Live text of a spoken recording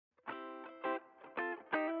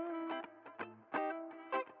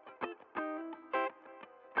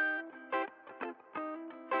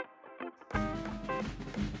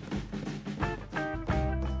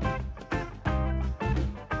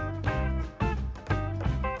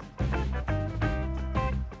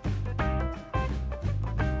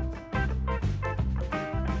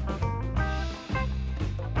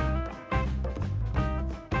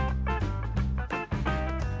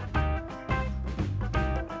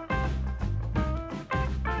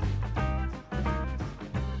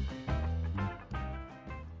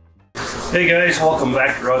Hey guys, welcome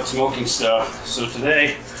back to Rod Smoking Stuff. So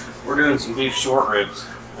today we're doing some beef short ribs.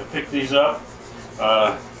 I picked these up.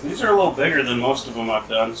 These are a little bigger than most of them I've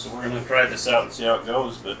done, so we're going to try this out and see how it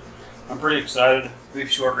goes. But I'm pretty excited. Beef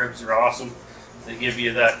short ribs are awesome. They give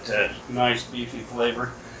you that nice beefy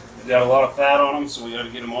flavor. They've got a lot of fat on them, so we got to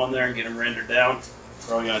get them on there and get them rendered down.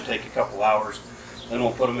 Probably going to take a couple hours. Then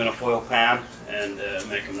we'll put them in a foil pan and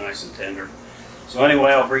make them nice and tender. So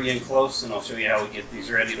anyway, I'll bring you in close and I'll show you how we get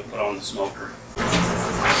these ready to put on the smoker.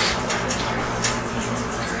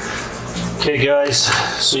 Okay guys,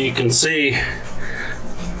 so you can see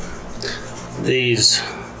these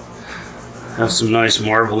have some nice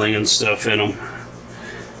marbling and stuff in them.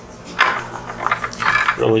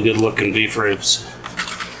 Really good looking beef ribs.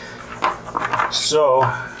 So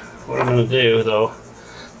what I'm going to do though,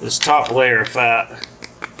 this top layer of fat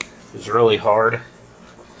is really hard.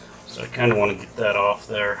 So I kind of want to get that off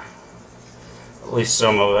there, at least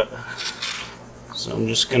some of it. So I'm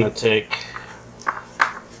just going to take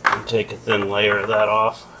a thin layer of that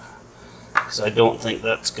off, because I don't think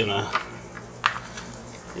that's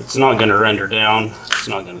it's not going to render down. It's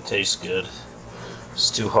not going to taste good. It's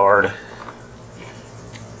too hard.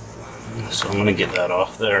 So I'm going to get that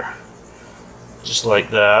off there, just like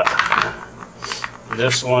that.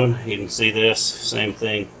 This one, you can see this, same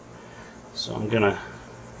thing. So I'm going to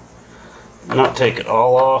not take it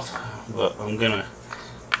all off, but I'm gonna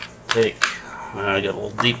take, I got a little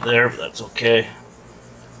deep there, but that's okay.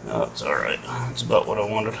 No, it's alright. That's about what I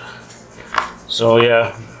wanted. So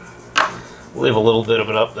yeah, leave a little bit of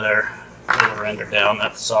it up there. It'll render down.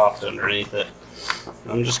 That's soft underneath it.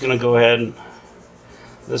 I'm just gonna go ahead and,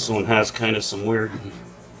 this one has kind of some weird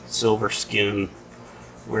silver skin,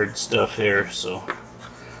 weird stuff here, so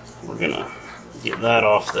we're gonna get that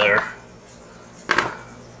off there.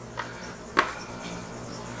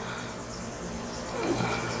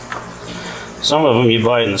 Some of them you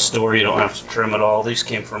buy in the store, you don't have to trim at all. These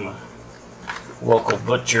came from a local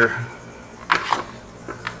butcher.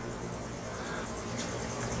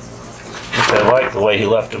 Which I like the way he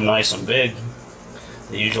left them nice and big.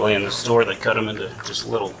 Usually in the store they cut them into just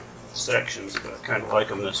little sections, but I kind of like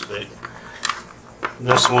them this big.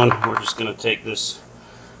 This one, we're just going to take this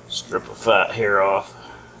strip of fat here off.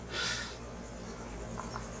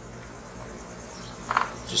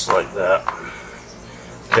 Just like that.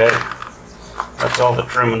 Okay. That's all the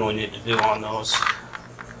trimming we need to do on those.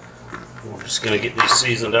 We're just going to get these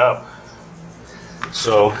seasoned up.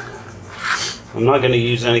 So I'm not going to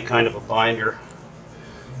use any kind of a binder.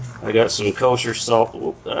 I got some kosher salt.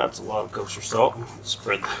 Whoop, that's a lot of kosher salt. Let's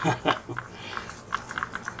spread that.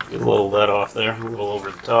 Get a little of that off there, a little over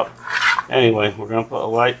the top. Anyway, we're going to put a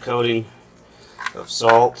light coating of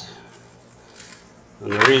salt.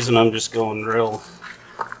 And the reason I'm just going real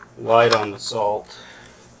light on the salt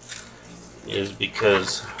is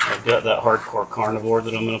because I've got that hardcore carnivore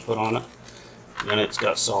that I'm going to put on it, and it's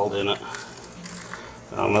got salt in it.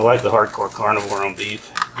 I like the hardcore carnivore on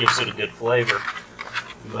beef. It gives it a good flavor,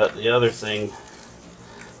 but the other thing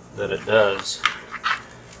that it does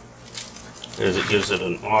is it gives it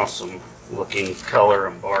an awesome looking color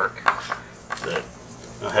and bark that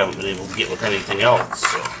I haven't been able to get with anything else,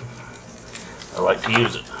 so I like to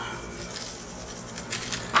use it.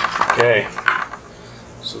 Okay,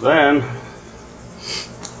 so then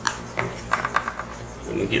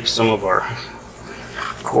I'm going to get some of our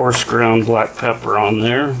coarse ground black pepper on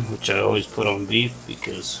there, which I always put on beef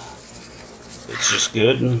because it's just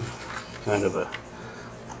good and kind of a,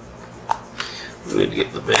 I need to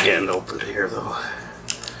get the big end open here though.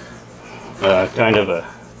 Kind of a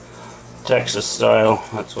Texas style,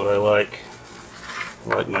 that's what I like.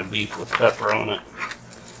 I like my beef with pepper on it.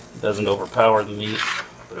 It doesn't overpower the meat,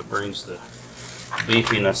 but it brings the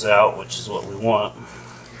beefiness out, which is what we want.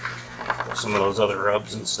 Put some of those other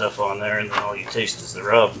rubs and stuff on there, and then all you taste is the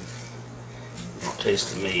rub. You don't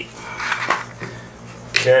taste the meat.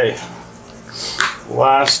 Okay.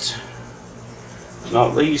 Last but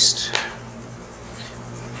not least,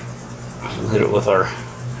 we'll hit it with our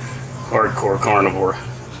hardcore carnivore.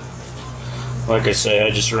 Like I say, I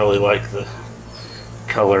just really like the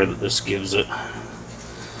color that this gives it.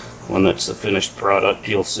 When that's the finished product,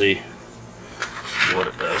 you'll see what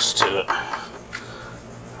it does to it.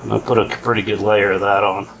 And I put a pretty good layer of that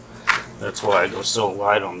on. That's why I go so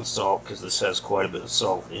light on the salt, because this has quite a bit of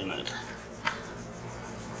salt in it.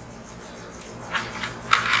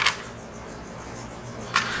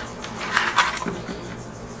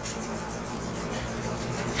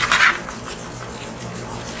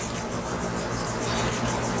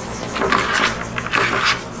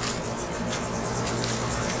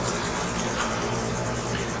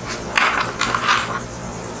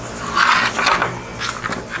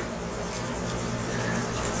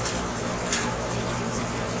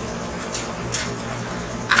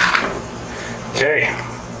 Okay,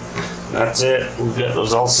 that's it. We've got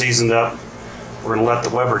those all seasoned up. We're gonna let the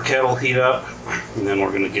Weber kettle heat up, and then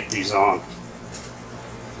we're gonna get these on.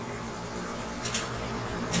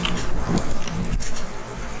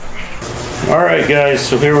 All right, guys,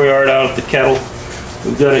 so here we are out at the kettle.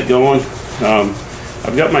 We've got it going.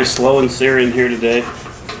 I've got my slow and sear in here today,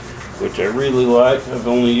 which I really like. I've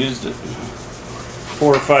only used it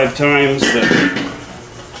 4 or 5 times, but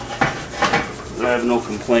I have no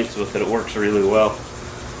complaints with it. It works really well.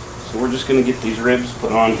 So we're just going to get these ribs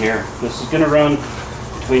put on here. This is going to run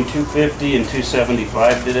between 250 and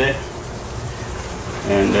 275 today.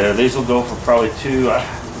 And these will go for probably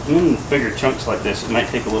doing bigger chunks like this, it might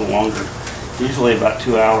take a little longer. Usually about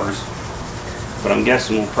 2 hours. But I'm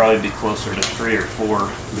guessing we'll probably be closer to 3 or 4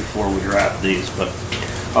 before we wrap these. But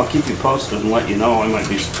I'll keep you posted and let you know. I might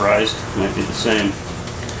be surprised. It might be the same.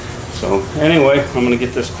 So anyway, I'm going to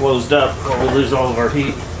get this closed up. We'll lose all of our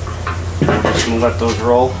heat. We're just going to let those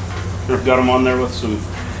roll. I've got them on there with some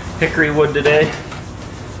hickory wood today.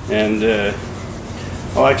 And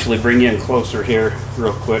I'll actually bring you in closer here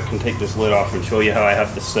real quick and take this lid off and show you how I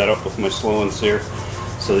have this set up with my slow and sear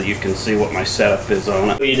so that you can see what my setup is on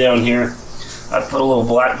it. Way down here, I put a little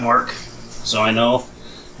black mark so I know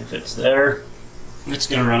if it's there, it's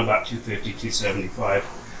going to run about 250, 275.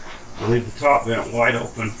 I'll leave the top vent wide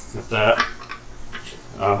open at that.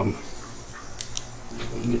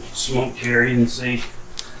 Get smoke here, you can see.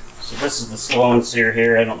 So this is the slow and sear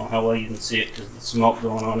here. I don't know how well you can see it because of the smoke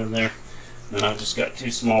going on in there. And I've just got 2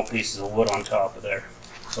 small pieces of wood on top of there.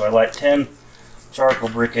 So I light 10 charcoal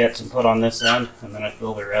briquettes and put on this end, and then I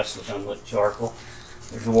fill the rest with unlit charcoal.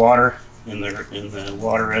 There's water in the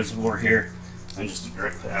water reservoir here, and just a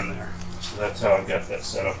grit pan there. So that's how I've got that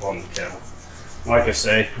set up on the kettle. Like I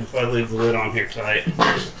say, if I leave the lid on here tight,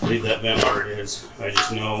 leave that vent where it is, I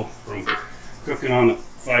just know from cooking on it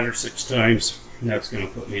 5 or 6 times, that's going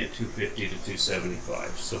to put me at 250 to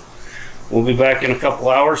 275. So we'll be back in a couple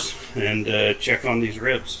hours and check on these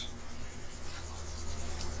ribs.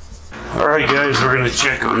 Alright guys, we're going to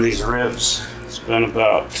check on these ribs. It's been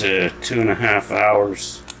about 2.5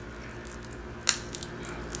 hours.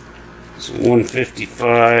 It's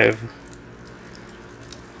 155,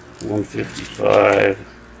 155,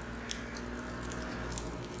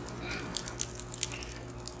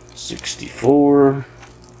 64,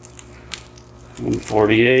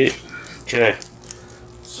 148. Okay,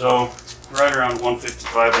 so right around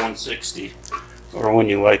 155, 160, or when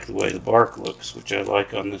you like the way the bark looks, which I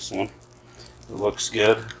like on this one. It looks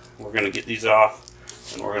good. We're going to get these off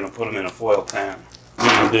and we're going to put them in a foil pan. What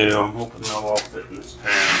I'm going to do, I'm hoping they'll all fit in this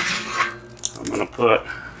pan. I'm going to put,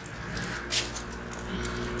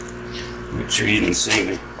 make sure you can see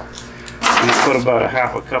me. I'm going to put about a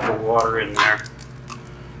half a cup of water in there.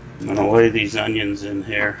 I'm going to lay these onions in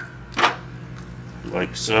here,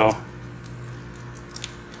 like so.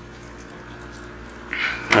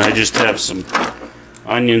 I just have some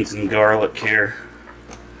onions and garlic here.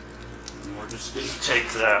 And we're just going to take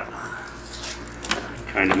that,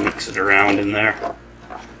 kind of mix it around in there.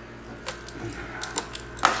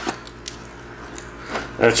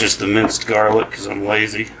 That's just the minced garlic because I'm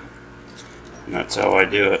lazy. And that's how I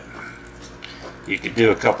do it. You could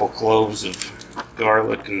do a couple cloves of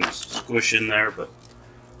garlic and squish in there, but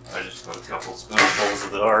I just put a couple spoonfuls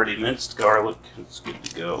of the already minced garlic. It's good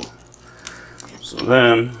to go. So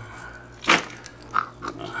then,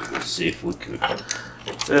 let's see if we can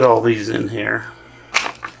fit all these in here.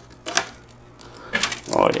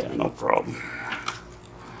 Oh yeah, no problem.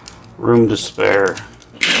 Room to spare.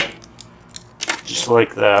 Just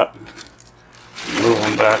like that. Move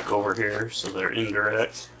them back over here so they're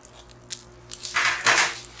indirect.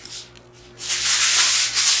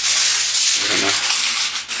 We're gonna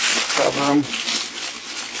cover them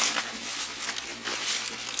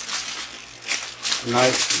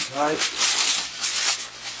nice and tight.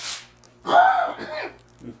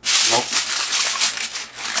 Nope.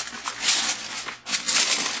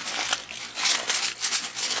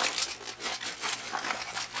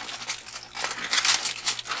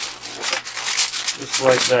 Just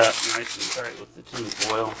like that, nice and tight with the tin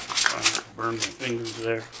foil. Trying not to burn my fingers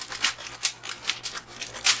there.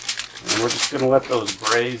 And we're just going to let those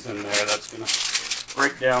braise in there. That's going to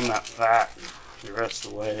break down that fat the rest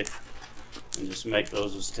of the way and just make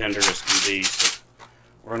those as tender as can be. So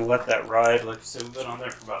we're going to let that ride. Like I said, we've been on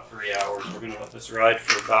there for about 3 hours. We're going to let this ride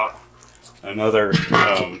for about another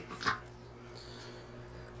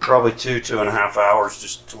probably 2.5 hours,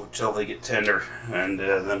 just until they get tender, and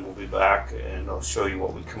then we'll be back and I'll show you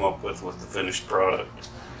what we come up with the finished product.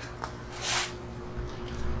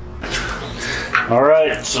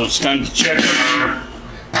 Alright, so it's time to check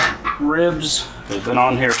our ribs. They've been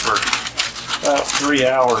on here for about 3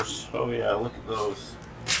 hours. Oh yeah, look at those.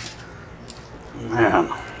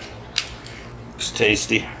 Man, it's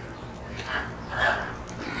tasty.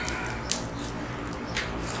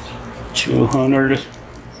 200,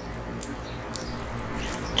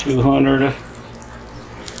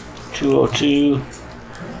 202,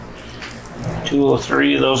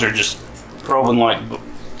 203. Those are just probing like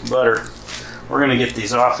butter. We're going to get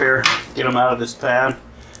these off here, get them out of this pan,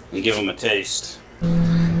 and give them a taste.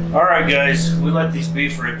 Alright guys, we let these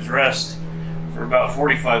beef ribs rest for about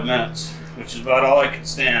 45 minutes, which is about all I can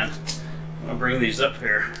stand. I'm going to bring these up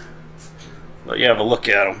here, let you have a look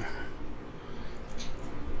at them.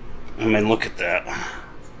 I mean, look at that.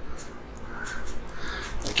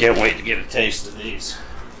 I can't wait to get a taste of these.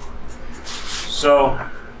 So,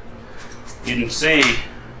 you can see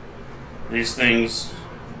these things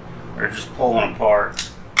are just pulling apart.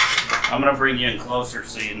 I'm going to bring you in closer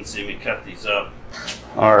so you can see me cut these up.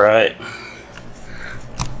 Alright.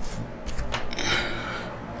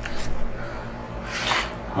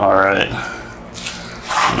 Alright.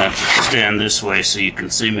 I'm going to have to stand this way so you can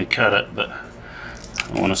see me cut it, but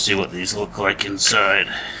I want to see what these look like inside.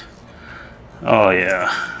 Oh yeah.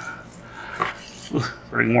 Ooh,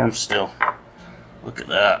 pretty warm still. Look at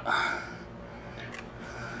that.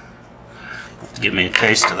 Have to give me a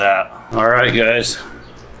taste of that. Alright guys.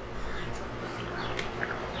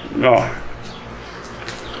 Oh.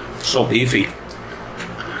 So beefy.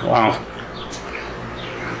 Wow.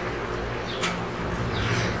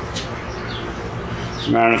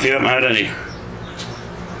 Man, if you haven't had any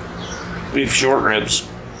beef short ribs,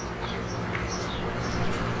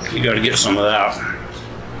 you got to get some of that.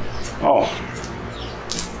 Oh,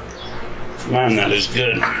 man, that is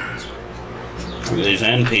good. Look at these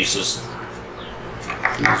end pieces.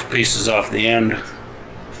 These pieces off the end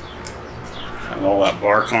have all that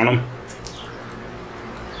bark on them.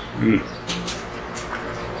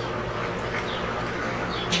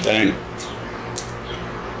 Dang.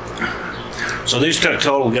 So these took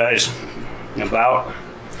total, guys, about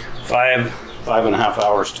 5.5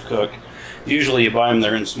 hours to cook. Usually you buy them,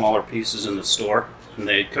 they're in smaller pieces in the store, and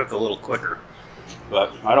they cook a little quicker.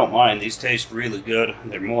 But I don't mind. These taste really good.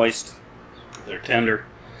 They're moist, they're tender,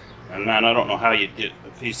 and man, I don't know how you'd get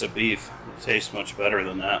a piece of beef that tastes much better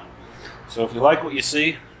than that. So if you like what you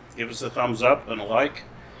see, give us a thumbs up and a like,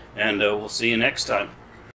 and we'll see you next time.